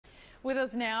With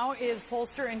us now is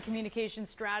pollster and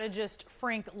communications strategist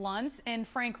Frank Luntz. And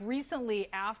Frank, recently,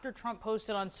 after Trump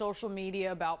posted on social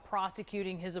media about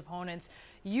prosecuting his opponents,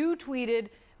 you tweeted,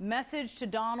 "Message to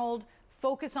Donald,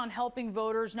 focus on helping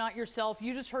voters, not yourself."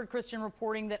 You just heard Christian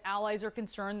reporting that allies are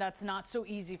concerned that's not so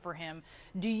easy for him.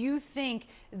 Do you think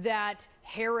that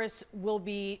Harris will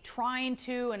be trying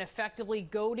to and effectively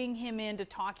goading him into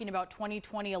talking about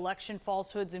 2020 election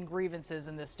falsehoods and grievances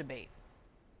in this debate?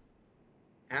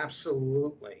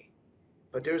 Absolutely.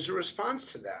 But there's a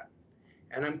response to that.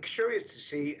 And I'm curious to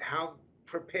see how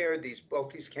prepared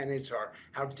both these candidates are,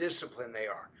 how disciplined they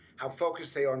are, how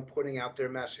focused they are on putting out their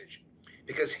message.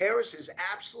 Because Harris is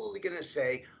absolutely going to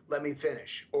say, "Let me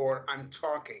finish," or "I'm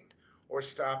talking," or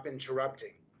 "Stop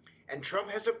interrupting." And Trump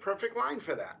has a perfect line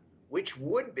for that, which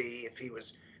would be, if he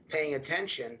was paying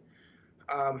attention,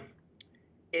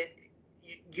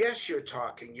 yes, you're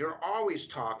talking. You're always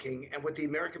talking. And what the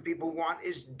American people want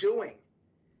is doing.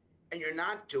 And you're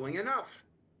not doing enough.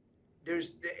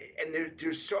 There's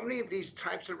so many of these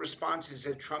types of responses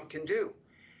that Trump can do.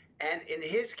 And in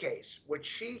his case, what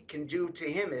she can do to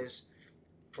him is,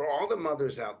 for all the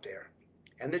mothers out there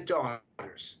and the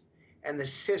daughters and the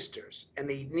sisters and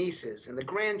the nieces and the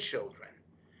grandchildren,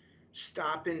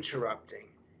 stop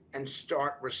interrupting and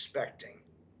start respecting.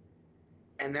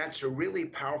 And that's a really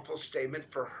powerful statement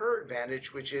for her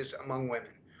advantage, which is among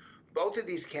women. Both of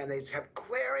these candidates have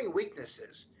glaring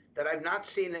weaknesses that I've not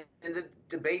seen in a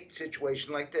debate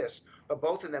situation like this, but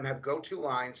both of them have go-to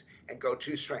lines and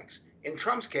go-to strengths. In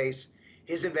Trump's case,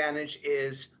 his advantage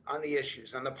is on the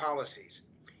issues, on the policies.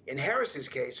 In Harris's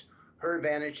case, her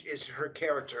advantage is her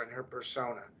character and her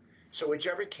persona. So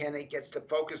whichever candidate gets to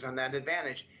focus on that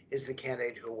advantage is the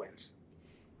candidate who wins.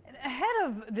 Ahead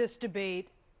of this debate,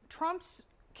 Trump's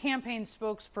campaign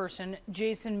spokesperson,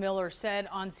 Jason Miller, said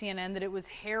on CNN that it was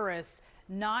Harris,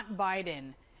 not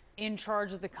Biden, in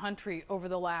charge of the country over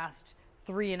the last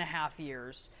 3.5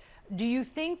 years. Do you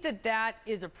think that that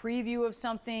is a preview of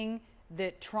something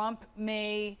that Trump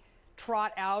may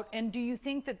trot out? And do you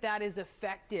think that that is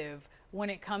effective when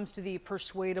it comes to the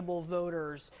persuadable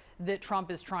voters that Trump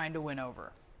is trying to win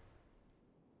over?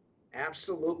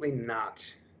 Absolutely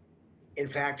not. In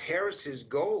fact, Harris's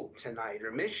goal tonight,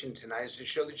 or mission tonight, is to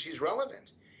show that she's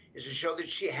relevant, is to show that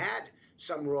she had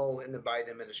some role in the Biden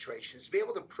administration, is to be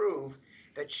able to prove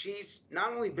that she's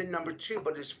not only been number two,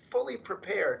 but is fully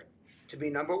prepared to be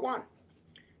number one.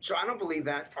 So I don't believe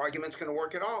that argument's going to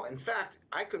work at all. In fact,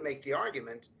 I could make the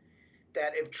argument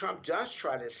that if Trump does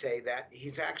try to say that,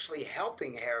 he's actually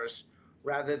helping Harris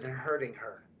rather than hurting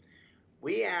her.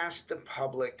 We asked the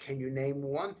public, can you name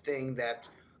one thing that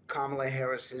Kamala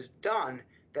Harris has done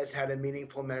that's had a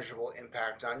meaningful, measurable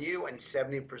impact on you? And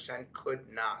 70% could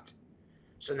not.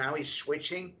 So now he's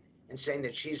switching and saying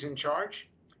that she's in charge.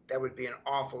 That would be an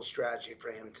awful strategy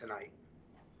for him tonight.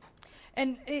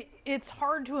 And it's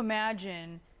hard to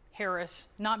imagine Harris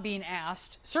not being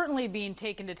asked, certainly being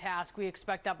taken to task. We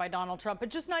expect that by Donald Trump, but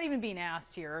just not even being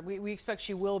asked here. We expect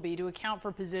she will be, to account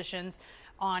for positions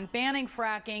on banning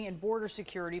fracking and border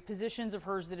security, positions of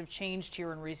hers that have changed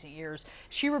here in recent years.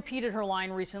 She repeated her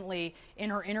line recently in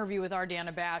her interview with our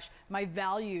Dana Bash, "My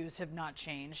values have not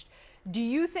changed." Do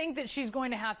you think that she's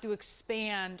going to have to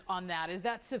expand on that? Is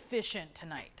that sufficient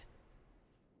tonight?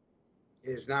 It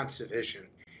is not sufficient.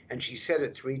 And she said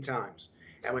it 3 times.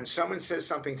 And when someone says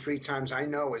something 3 times, I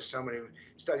know, as someone who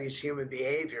studies human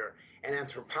behavior and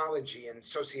anthropology and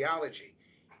sociology,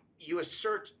 you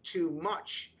assert too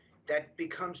much. That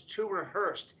becomes too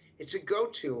rehearsed. It's a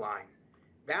go-to line.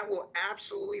 That will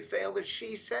absolutely fail if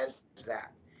she says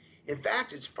that. In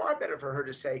fact, it's far better for her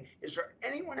to say, is there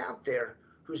anyone out there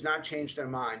who's not changed their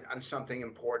mind on something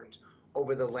important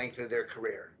over the length of their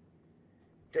career?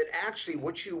 That actually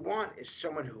what you want is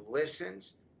someone who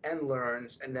listens and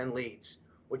learns and then leads.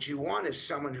 What you want is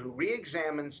someone who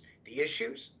re-examines the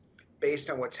issues based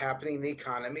on what's happening in the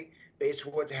economy, based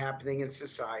on what's happening in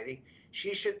society.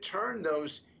 She should turn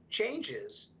those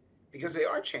changes, because they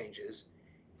are changes,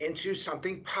 into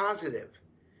something positive.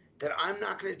 That I'm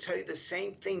not going to tell you the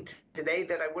same thing today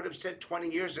that I would have said 20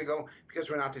 years ago, because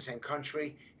we're not the same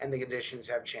country and the conditions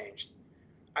have changed.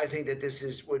 I think that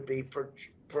this would be for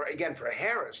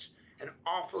Harris, an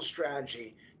awful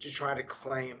strategy to try to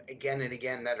claim again and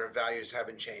again that her values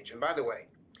haven't changed. And by the way,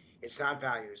 it's not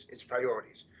values, it's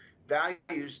priorities.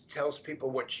 Values tells people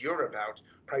what you're about.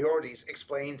 Priorities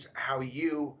explains how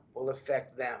you will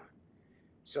affect them.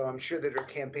 So I'm sure that her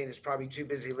campaign is probably too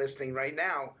busy listening right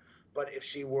now, but if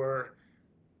she were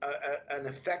an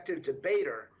effective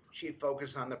debater, she'd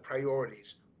focus on the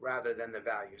priorities rather than the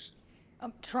values.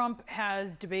 Trump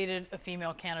has debated a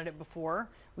female candidate before.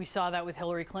 We saw that with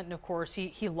Hillary Clinton, of course.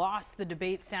 He lost the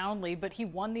debate soundly, but he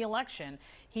won the election.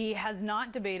 He has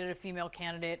not debated a female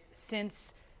candidate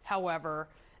since, however,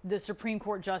 the Supreme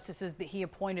Court justices that he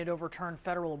appointed overturned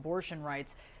federal abortion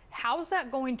rights. How's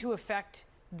that going to affect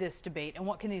this debate, and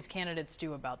what can these candidates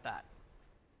do about that?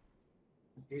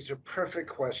 These are perfect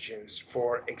questions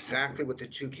for exactly what the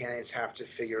two candidates have to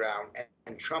figure out.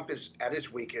 And Trump is at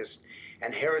his weakest,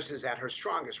 and Harris is at her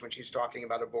strongest when she's talking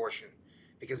about abortion,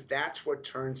 because that's what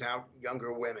turns out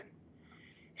younger women.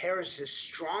 Harris's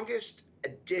strongest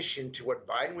addition to what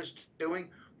Biden was doing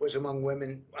was among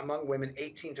women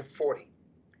 18 to 40.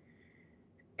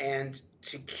 And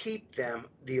to keep them,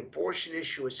 the abortion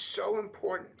issue is so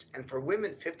important. And for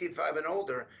women 55 and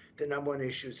older, the number one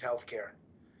issue is health care.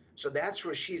 So that's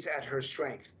where she's at her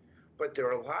strength. But there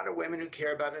are a lot of women who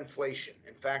care about inflation.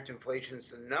 In fact, inflation is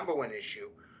the number one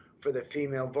issue for the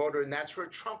female voter, and that's where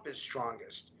Trump is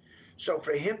strongest. So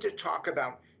for him to talk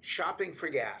about shopping for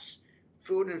gas,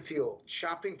 food and fuel,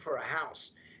 shopping for a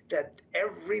house, that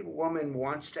every woman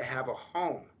wants to have a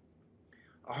home,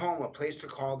 a place to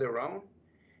call their own.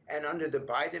 And under the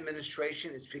Biden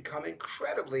administration, it's become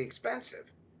incredibly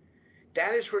expensive.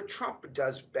 That is where Trump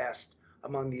does best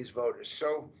among these voters.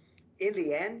 So in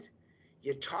the end,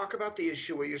 you talk about the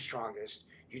issue where you're strongest.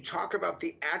 You talk about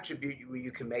the attribute where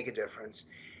you can make a difference.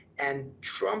 And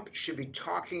Trump should be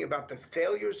talking about the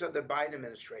failures of the Biden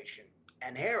administration.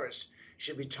 And Harris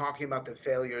should be talking about the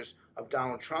failures of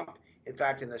Donald Trump. In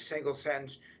fact, in a single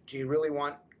sentence, do you really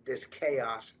want this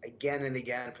chaos again and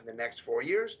again for the next 4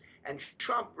 years? And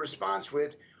Trump responds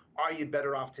with, are you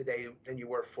better off today than you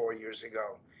were 4 years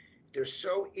ago? They're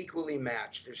so equally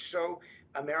matched.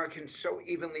 Americans so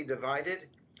evenly divided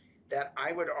that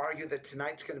I would argue that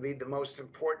tonight's going to be the most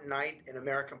important night in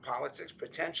American politics,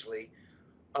 potentially,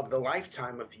 of the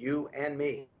lifetime of you and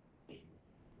me.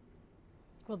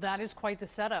 Well, that is quite the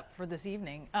setup for this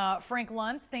evening. Frank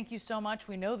Luntz, thank you so much.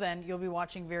 We know then you'll be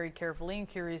watching very carefully and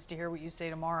curious to hear what you say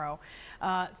tomorrow.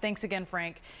 Thanks again,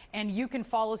 Frank. And you can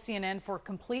follow CNN for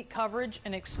complete coverage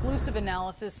and exclusive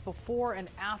analysis before and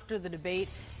after the debate.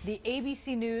 The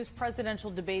ABC News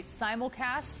presidential debate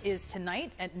simulcast is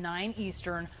tonight at 9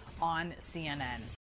 Eastern on CNN.